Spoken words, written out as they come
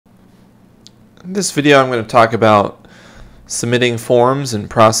In this video, I'm going to talk about submitting forms and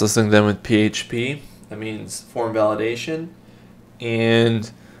processing them with PHP. That means form validation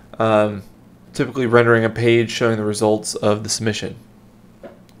and typically rendering a page showing the results of the submission.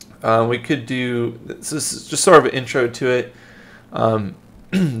 We could do, this is just sort of an intro to it.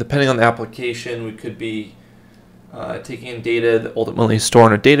 Depending on the application, we could be taking in data that ultimately store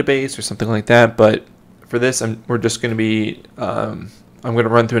in a database or something like that. But for this, we're just going to be, I'm going to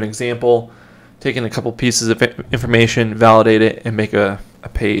run through an example, taking a couple pieces of information, validate it, and make a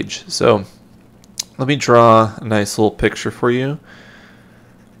page. So let me draw a nice little picture for you.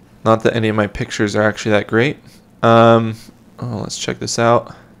 Not that any of my pictures are actually that great. Let's check this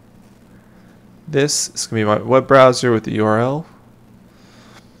out. This is going to be my web browser with the URL.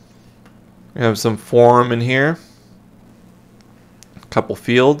 We have some form in here. A couple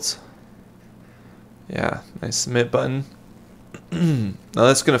fields. Yeah, nice submit button. Now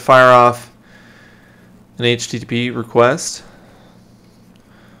that's going to fire off an HTTP request.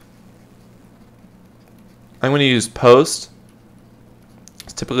 I'm going to use post.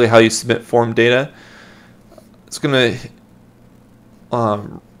 It's typically how you submit form data. It's going to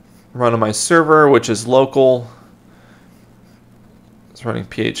run on my server, which is local. It's running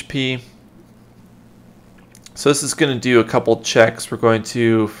PHP. So this is going to do a couple checks. We're going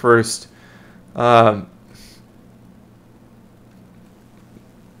to first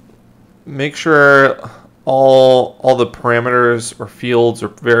make sure all the parameters or fields or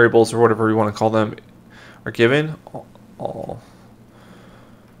variables or whatever you want to call them are given.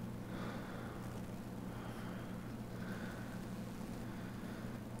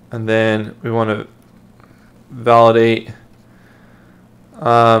 And then we want to validate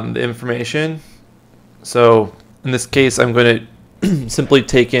the information. So in this case, I'm going to simply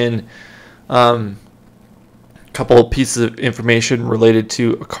take in a couple of pieces of information related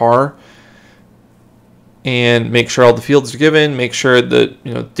to a car and make sure all the fields are given, make sure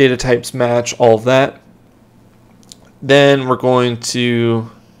that data types match, all of that. Then we're going to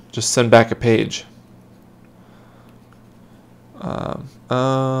just send back a page.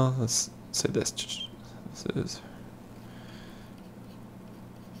 Let's say this. This is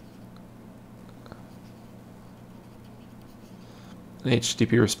an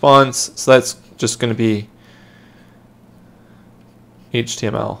HTTP response. So that's just going to be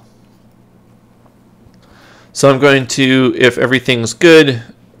HTML. So I'm going to, if everything's good,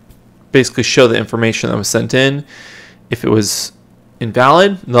 basically show the information that was sent in. If it was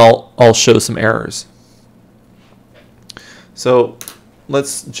invalid, then I'll show some errors. So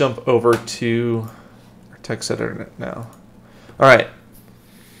let's jump over to our text editor now. All right.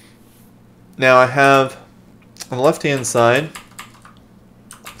 Now I have on the left-hand side,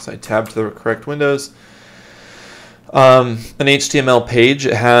 so I tab to the correct windows, an HTML page.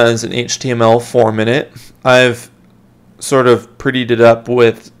 It has an HTML form in it. I've sort of prettied it up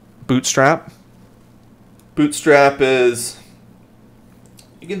with Bootstrap. Bootstrap is,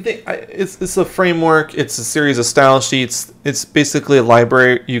 you can think, it's a framework. It's a series of style sheets. It's basically a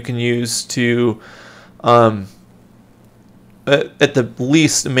library you can use to, at the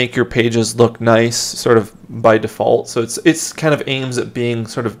least, make your pages look nice, sort of by default. So it's kind of aims at being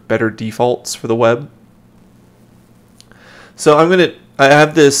sort of better defaults for the web. So I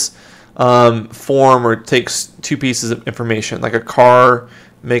have this form where it takes two pieces of information, like a car,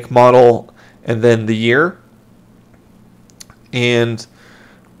 make, model, and then the year. And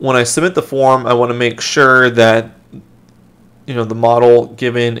when I submit the form, I want to make sure that the model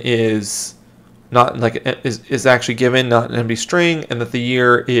given is not like is actually given, not an empty string, and that the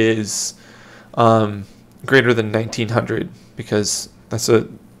year is greater than 1900 because that's a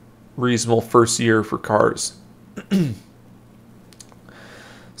reasonable first year for cars.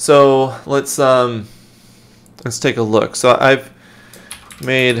 So let's take a look. So I've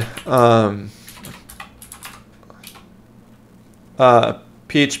made a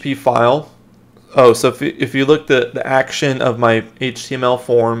PHP file. Oh, so if you look at the action of my HTML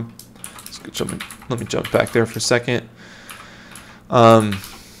form, let me jump back there for a second.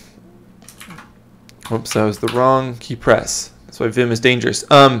 Whoops, that was the wrong key press. That's why Vim is dangerous.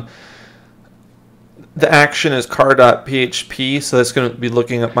 The action is car.php, so that's going to be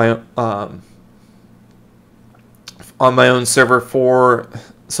looking at my on my own server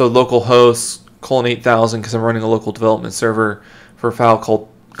so localhost :8000 because I'm running a local development server for a file called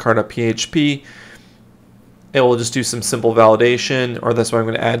car.php. It will just do some simple validation, or that's what I'm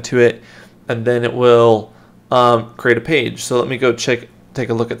going to add to it, and then it will create a page. So let me go take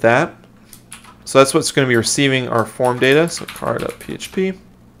a look at that. So that's what's going to be receiving our form data. So car.php.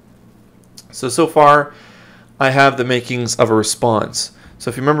 So far I have the makings of a response. So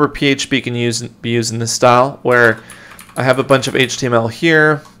if you remember, PHP can be used in this style where I have a bunch of HTML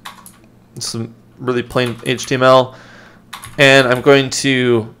here, some really plain HTML, and I'm going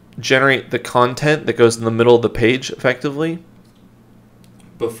to generate the content that goes in the middle of the page effectively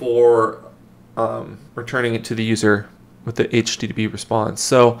before returning it to the user with the HTTP response.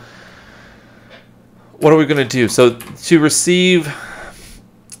 So what are we going to do? So to receive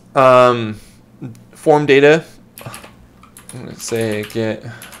form data, I'm going to say get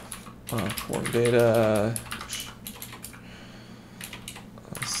form data,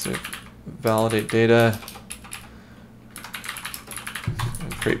 validate data,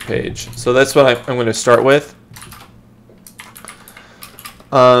 and create page. So that's what I'm going to start with.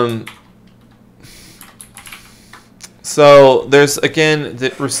 So there's, again,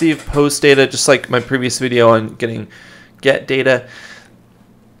 the receive post data, just like my previous video on getting get data.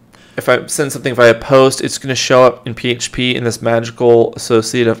 If I send something via post, it's going to show up in PHP in this magical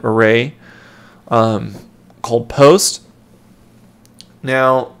associative array called post.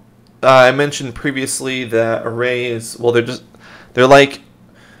 Now, I mentioned previously that arrays, well, they're like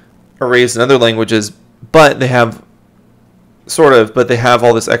arrays in other languages, but they have but they have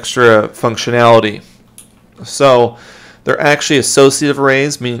all this extra functionality. So they're actually associative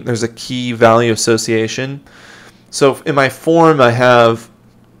arrays, meaning there's a key value association. So in my form, I have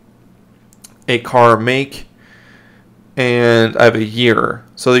a car make and I have a year.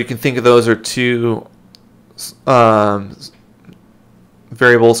 So you can think of those are two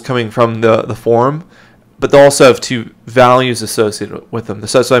variables coming from the form, but they also have two values associated with them.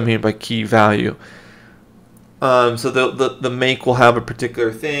 So that's what I mean by key value. So the make will have a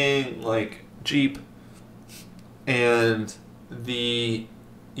particular thing like Jeep, and the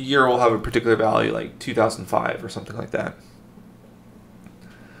year will have a particular value like 2005 or something like that.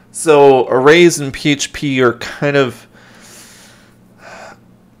 So arrays in PHP are kind of,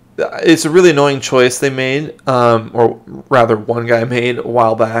 it's a really annoying choice they made, or rather one guy made a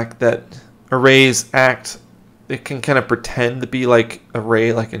while back, that arrays it can kind of pretend to be like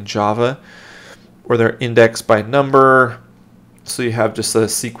array like in Java, where they're indexed by number, so you have just a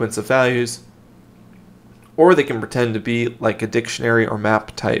sequence of values, or they can pretend to be like a dictionary or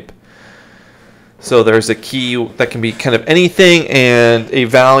map type. So there's a key that can be kind of anything and a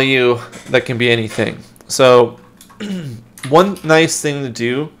value that can be anything. So one nice thing to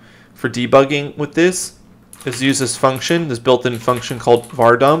do for debugging with this is use this function, this built-in function called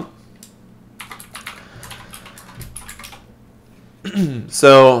var_dump.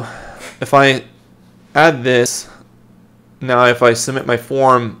 So if I add this, now if I submit my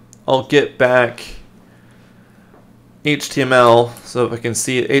form, I'll get back HTML. So if I can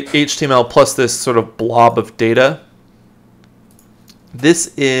see it, HTML plus this sort of blob of data.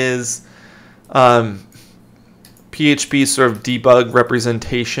 This is PHP's sort of debug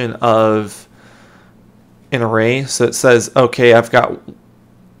representation of an array. So it says, okay, I've got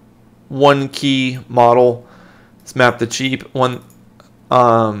one key model, it's mapped to Jeep, one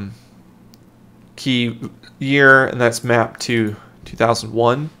key year, and that's mapped to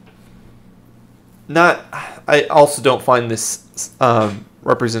 2001. I also don't find this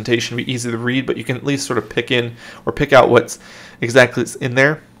representation to be easy to read, but you can at least sort of pick out what's exactly in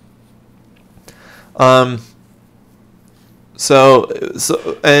there. And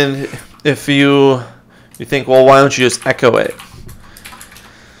if you think, well, why don't you just echo it?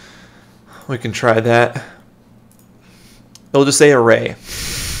 We can try that. It'll just say array.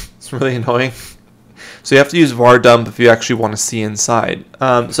 It's really annoying. So you have to use var_dump if you actually want to see inside.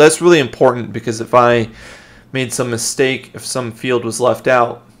 So that's really important, because if I made some mistake, if some field was left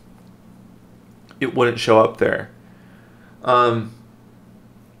out, it wouldn't show up there.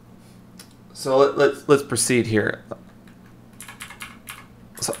 So let's proceed here.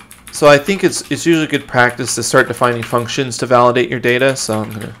 So I think it's usually good practice to start defining functions to validate your data. So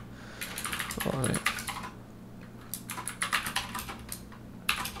I'm gonna validate.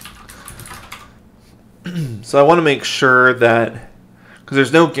 So I want to make sure that, because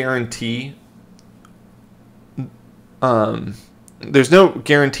there's no guarantee, that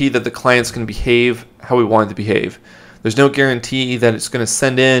the client's going to behave how we want it to behave. There's no guarantee that it's going to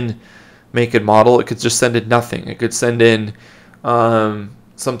send in make and model. It could just send in nothing. It could send in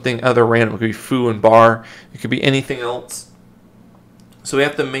something other random. It could be foo and bar. It could be anything else. So we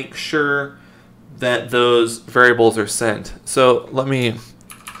have to make sure that those variables are sent. So let me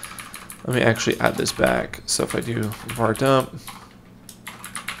actually add this back. So if I do var_dump,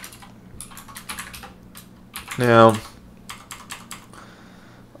 now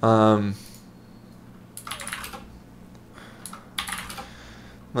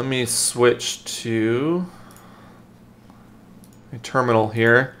let me switch to, let me terminal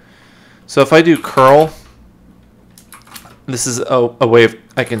here. So if I do curl, this is a way of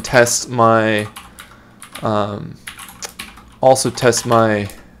I can test my also test my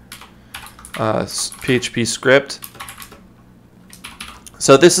PHP script.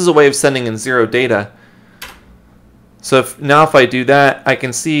 So this is a way of sending in 0 data. So if I do that, I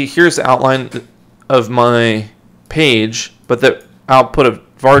can see here's the outline of my page, but the output of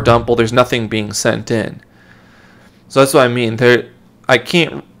var dump, well, there's nothing being sent in. So that's what I mean. I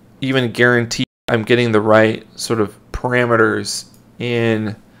can't even guarantee I'm getting the right sort of parameters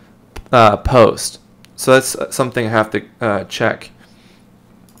in post. So that's something I have to check.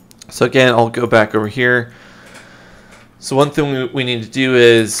 So again, I'll go back over here. So one thing we need to do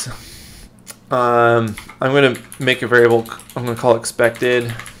is I'm going to make a variable I'm going to call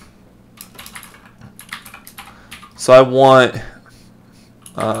expected. So I want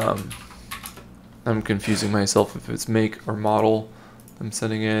I'm confusing myself if it's make or model. I'm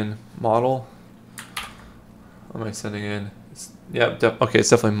sending in model. What am I sending in? Yeah, okay, it's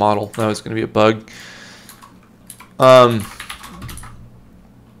definitely model. That was going to be a bug. And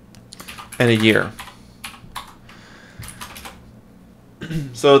a year.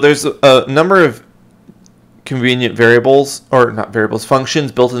 So there's a number of convenient variables, or not variables,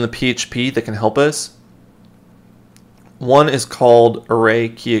 functions built in the PHP that can help us. One is called array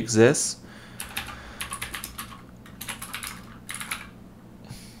key exists.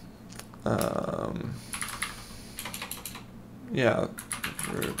 Yeah.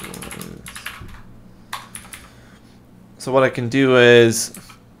 So what I can do is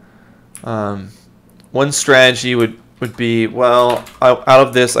one strategy would be, well, out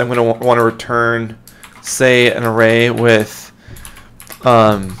of this I'm going to want to return, say, an array with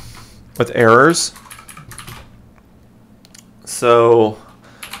errors. So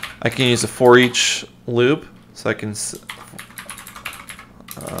I can use a for each loop. So I can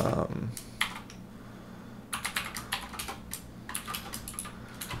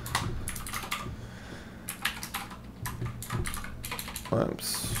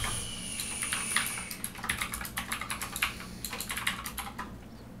oops.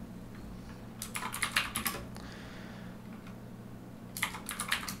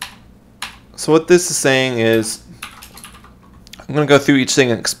 So what this is saying is I'm going to go through each thing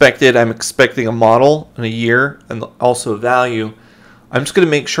expected. I'm expecting a model and a year and also a value. I'm just going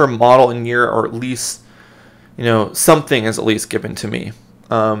to make sure model and year are at least, something is at least given to me.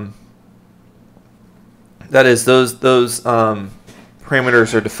 That is, those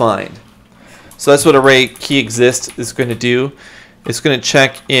parameters are defined. So that's what array key exists is going to do. It's going to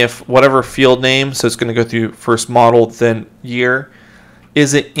check if whatever field name, so it's going to go through first model, then year,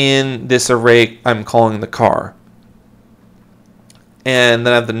 is it in this array I'm calling the car. And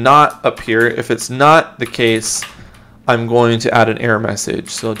then I have the not up here. If it's not the case, I'm going to add an error message.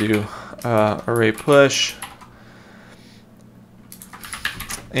 So I'll do array push.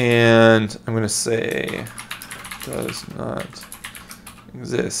 And I'm going to say does not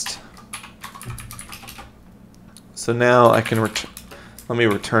exist. So now I can let me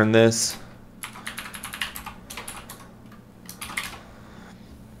return this.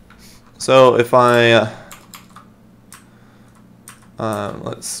 So if I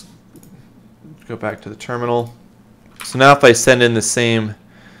let's go back to the terminal. So now if I send in the same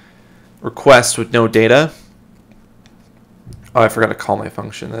request with no data, oh, I forgot to call my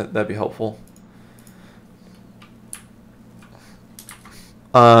function. That'd be helpful.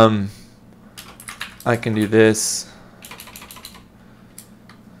 I can do this.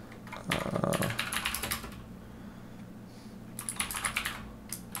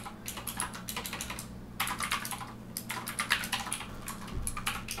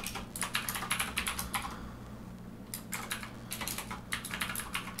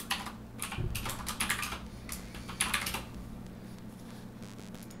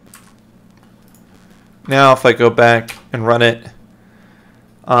 Now if I go back and run it,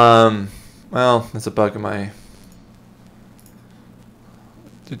 well, there's a bug in my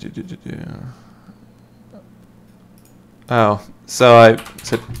oh, so I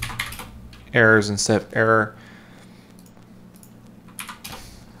said errors instead of error.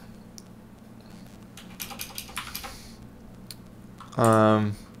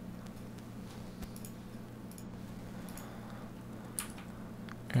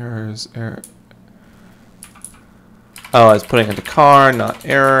 Error. Oh, I was putting it into car, not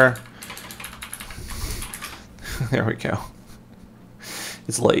error. There we go.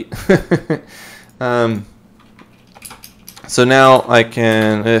 It's late. So now I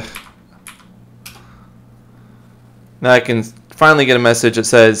can finally get a message that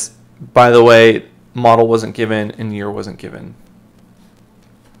says, by the way, model wasn't given and year wasn't given.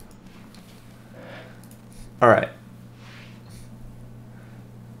 All right.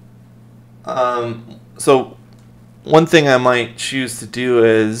 So one thing I might choose to do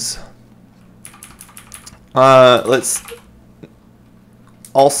is I'll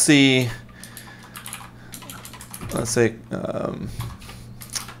see. Let's say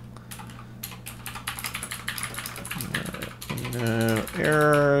no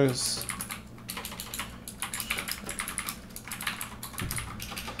errors.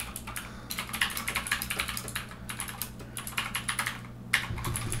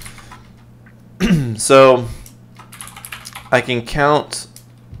 So I can count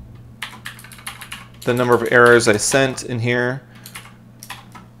the number of errors I sent in here.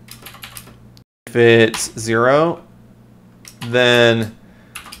 If it's 0, then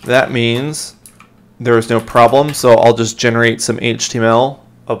that means there was no problem. So I'll just generate some HTML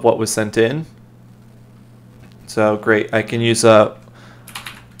of what was sent in. So great, I can use a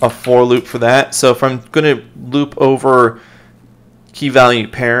for loop for that. So if I'm going to loop over key value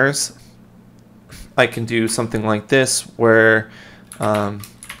pairs, I can do something like this where I'll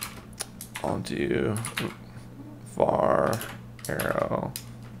do var arrow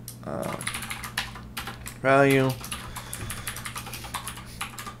value.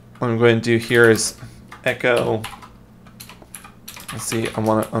 What I'm going to do here is echo. Let's see, I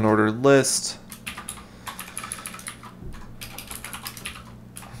want an unordered list.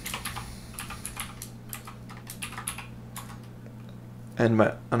 And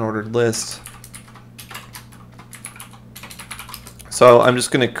my unordered list. So I'm just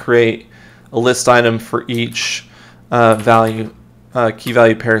going to create a list item for each key value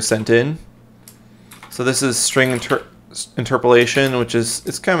pair sent in. So this is string interpolation, which is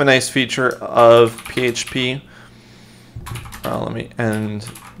it's kind of a nice feature of PHP. Let me end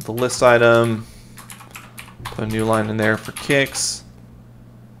the list item. Put a new line in there for kicks.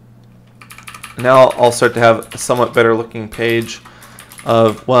 Now I'll start to have a somewhat better looking page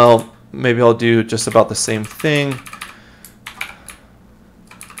of, well, maybe I'll do just about the same thing.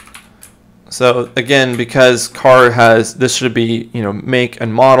 So again, because car has, this should be, you know, make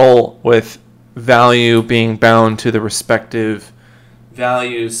and model with value being bound to the respective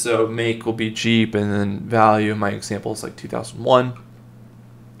values. So make will be Jeep, and then value, my example is like 2001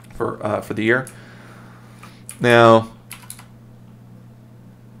 for the year. Now,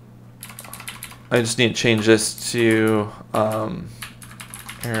 I just need to change this to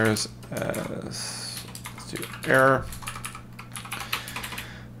errors as, let's do error.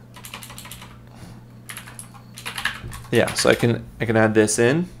 Yeah, so I can add this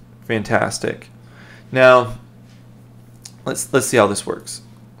in. Fantastic. Now let's see how this works.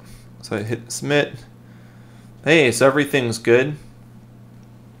 So I hit submit. Hey, so everything's good.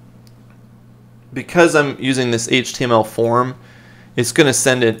 Because I'm using this HTML form, it's going to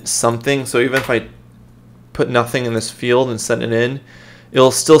send it something. So even if I put nothing in this field and send it in,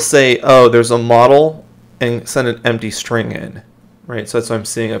 it'll still say, oh, there's a model, and send an empty string in, right? So that's what I'm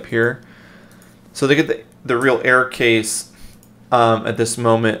seeing up here. So to get the real error case, at this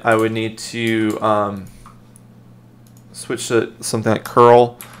moment, I would need to switch to something like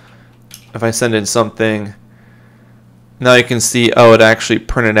curl. If I send in something, now you can see, oh, it actually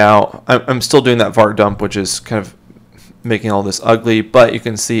printed out. I'm still doing that var dump, which is kind of making all this ugly, but you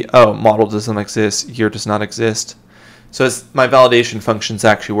can see, oh, model doesn't exist, year does not exist. So it's, my validation function is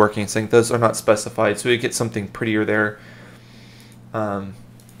actually working, saying those are not specified, so we get something prettier there.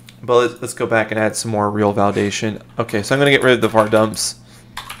 But let's go back and add some more real validation. Okay, so I'm going to get rid of the var dumps.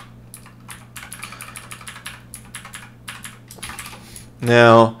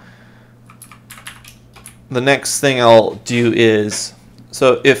 Now, the next thing I'll do is,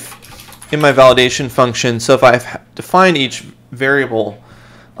 so if in my validation function, so if I've defined each variable,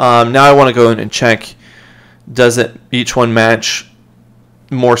 now I want to go in and check, does it each one match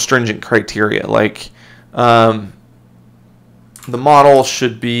more stringent criteria, like the model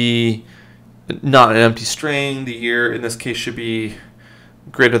should be not an empty string. The year in this case should be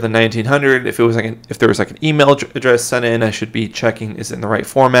greater than 1900. If it was like if there was like an email address sent in, I should be checking is it in the right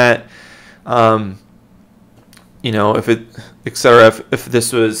format. You know, if it, etc. If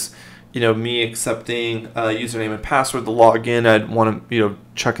this was, you know, me accepting a username and password to log in, I'd want to, you know,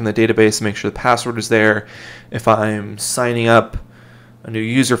 check in the database and make sure the password is there. If I'm signing up a new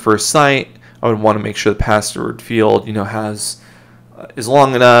user for a site, I would want to make sure the password field, you know, is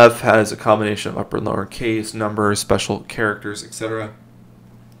long enough, has a combination of upper and lower case, numbers, special characters, etc.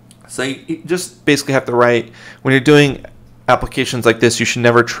 So you just basically have to write, when you're doing applications like this, you should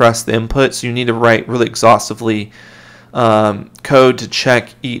never trust the inputs. You need to write really exhaustively code to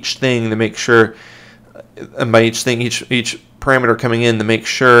check each thing to make sure, and by each thing, each parameter coming in to make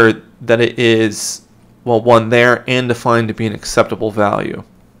sure that it is well, one there, and defined to be an acceptable value.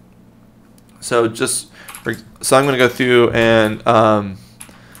 So I'm going to go through and I'm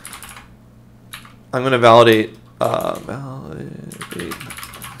going to validate.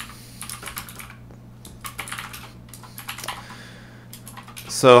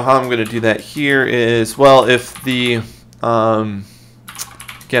 So how I'm going to do that here is, well, if the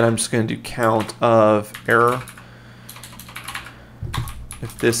again, I'm just going to do count of error.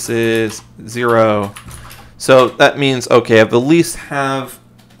 If this is 0, so that means, okay, I've at least have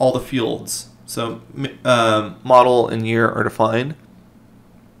all the fields. So model and year are defined.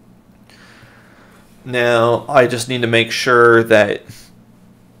 Now I just need to make sure that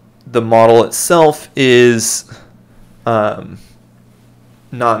the model itself is not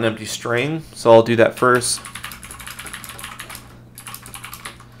an empty string. So I'll do that first.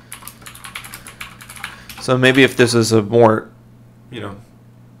 So maybe if this is a more,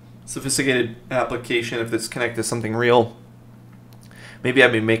 sophisticated application, if it's connected to something real, maybe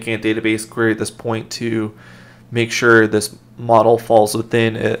I'd be making a database query at this point to make sure this model falls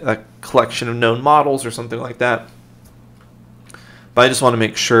within a collection of known models or something like that. But I just want to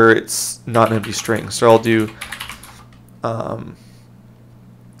make sure it's not an empty string. So I'll do, so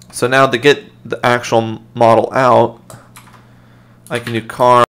now to get the actual model out, I can do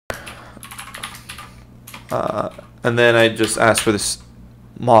car, and then I just ask for this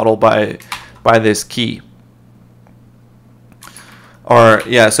model by this key. Or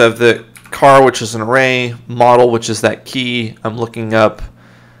yeah, so I have the car, which is an array, model, which is that key. I'm looking up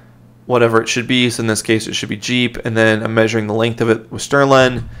whatever it should be. So in this case, it should be Jeep, and then I'm measuring the length of it with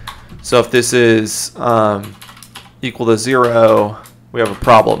sternlen. So if this is equal to 0, we have a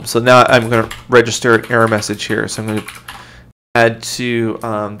problem. So now I'm going to register an error message here. So I'm going to add to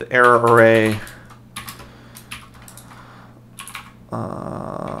the error array.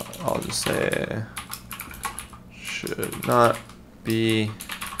 I'll just say should not be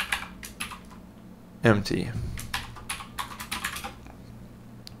empty.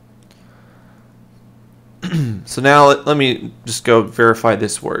 So now let me just go verify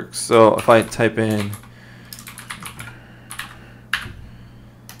this works. So if I type in,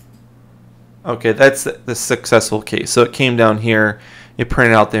 okay, that's the successful case. So it came down here, it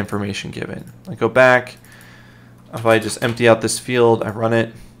printed out the information given. I go back. If I just empty out this field, I run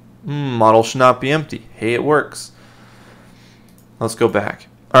it, model should not be empty. Hey, it works. Let's go back.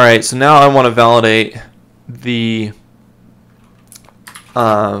 All right, so now I want to validate the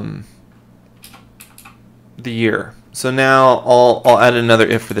year. So now I'll add another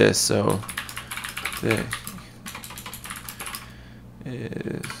if for this. So the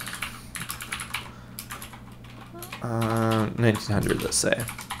is 1900, let's say.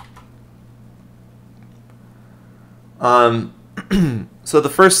 So the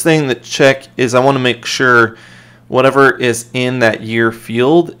first thing that check is I want to make sure whatever is in that year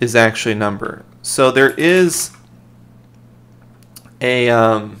field is actually a number. So there is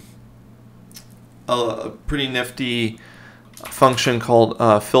a pretty nifty function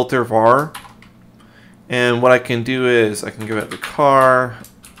called filter var, and what I can do is I can give it the car.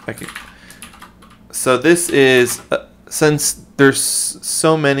 So this is since there's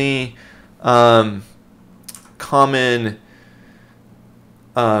so many common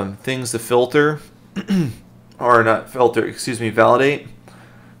things to filter or not filter, excuse me, validate.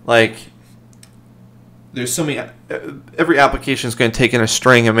 Like there's so many, every application is going to take in a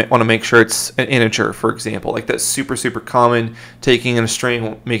string and want to make sure it's an integer, for example. Like that's super common, taking in a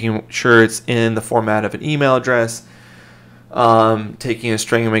string, making sure it's in the format of an email address, taking a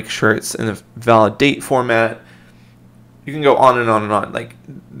string and making sure it's in the valid date format. You can go on and on and on. Like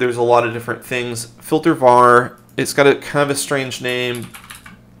there's a lot of different things. Filter var, it's got a kind of a strange name.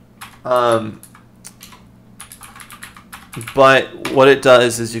 But what it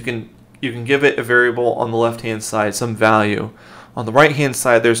does is you can give it a variable on the left hand side, some value. On the right hand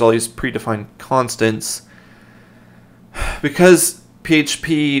side there's all these predefined constants. Because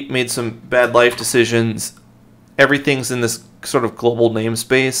PHP made some bad life decisions, everything's in this sort of global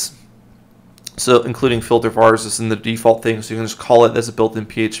namespace. So including filter vars is in the default thing, so you can just call it as a built-in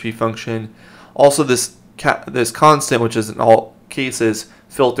PHP function. Also this constant, which is in all cases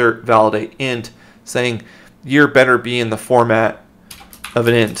filter validate int, saying year better be in the format of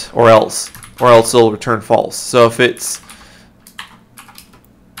an int or else it'll return false. So if it's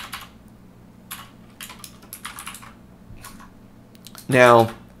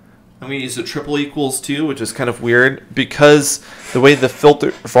now I'm going to use a triple equals too, which is kind of weird because the way the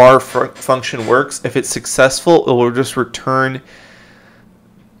filter var function works, if it's successful, it will just return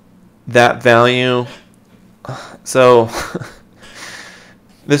that value. So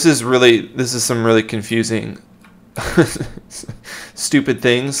this is some really confusing stupid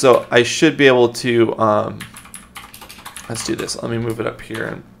things. So I should be able to let's do this. Let me move it up here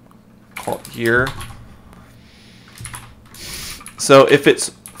and call it year. So if it's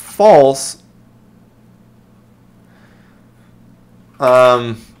false,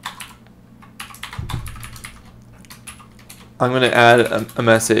 I'm going to add a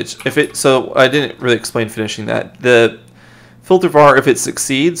message. So I didn't really explain finishing that. The filter var, if it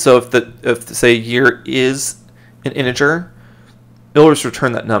succeeds, so if say year is an integer, it'll just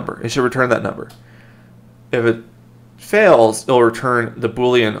return that number. It should return that number. If it fails, it'll return the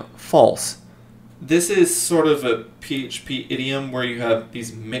Boolean false. This is sort of a PHP idiom where you have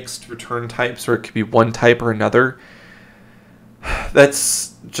these mixed return types, or it could be one type or another.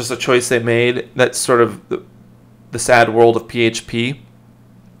 That's just a choice they made. That's sort of the sad world of PHP.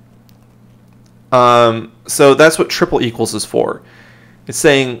 So that's what triple equals is for. It's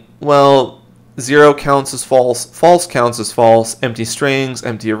saying, well, 0 counts as false, false counts as false, empty strings,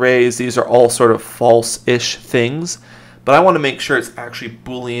 empty arrays, these are all sort of false-ish things, but I want to make sure it's actually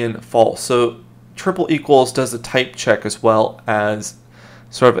Boolean false. So triple equals does a type check as well as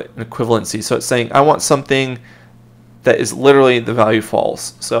sort of an equivalency. So it's saying I want something that is literally the value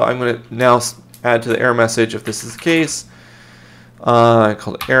false. So I'm going to now add to the error message if this is the case. I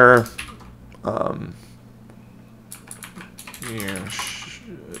call it error. Here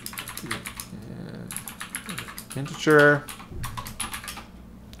should be an integer.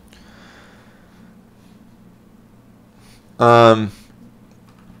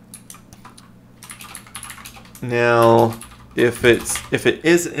 Now, if it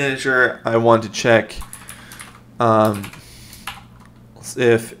is an integer, I want to check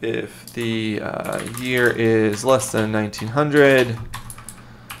if the year is less than 1900.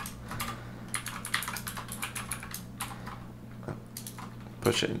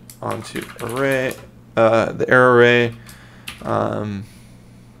 Push it onto array, the error array.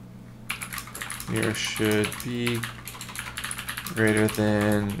 Year should be greater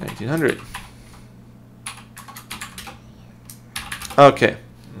than 1900. Okay,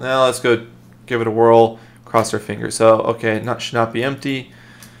 now let's go give it a whirl. Cross our fingers. So okay, should not be empty.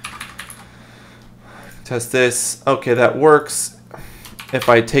 Test this. Okay, that works. If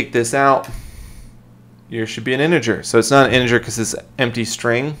I take this out, year should be an integer. So it's not an integer because it's an empty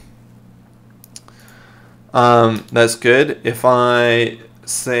string. That's good. If I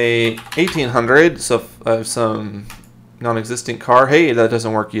say 1800, so if I have some non-existent car, hey, that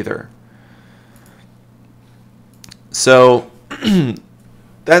doesn't work either. So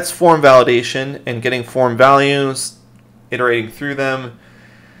that's form validation and getting form values, iterating through them.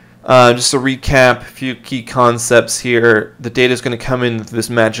 Just to recap a few key concepts here. The data is going to come in this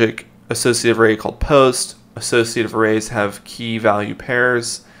magic associative array called post. Associative arrays have key value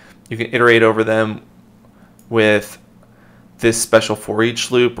pairs. You can iterate over them with this special for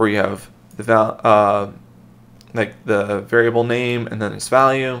each loop where you have the like the variable name and then its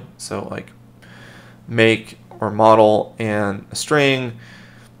value. So like make or model and a string,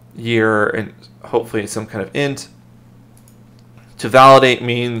 year, and hopefully some kind of int. To validate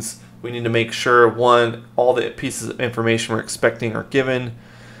means we need to make sure, one, all the pieces of information we're expecting are given.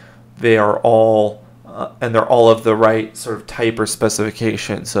 They are all, and they're all of the right sort of type or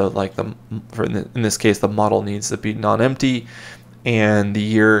specification. So like in this case, the model needs to be non-empty, and the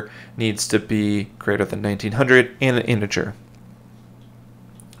year needs to be greater than 1900 and an integer.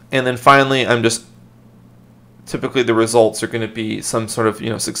 And then finally, typically the results are going to be some sort of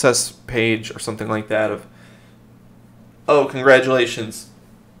success page or something like that of, oh, congratulations,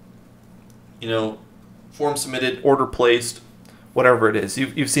 form submitted, order placed, whatever it is.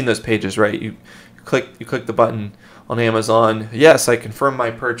 You've seen those pages, right? You click the button on Amazon. Yes, I confirm my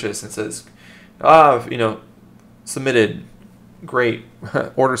purchase. It says, submitted, great,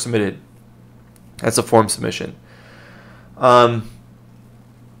 order submitted. That's a form submission. And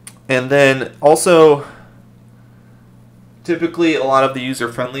then also, typically, a lot of the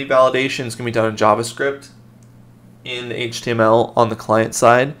user-friendly validation is going to be done in JavaScript in HTML on the client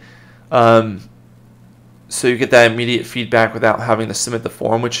side. So you get that immediate feedback without having to submit the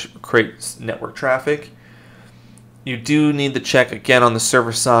form, which creates network traffic. You do need to check again on the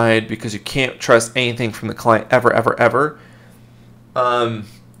server side because you can't trust anything from the client ever, ever, ever.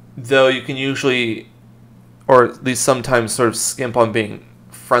 Though you can usually, or at least sometimes, sort of skimp on being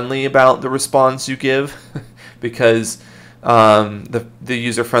friendly about the response you give because the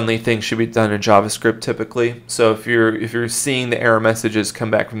user-friendly thing should be done in JavaScript typically. So if you're seeing the error messages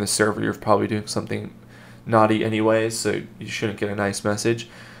come back from the server, you're probably doing something naughty anyways, so you shouldn't get a nice message.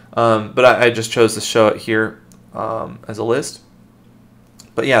 But I just chose to show it here as a list.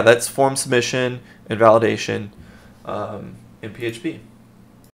 But yeah, that's form submission and validation in PHP.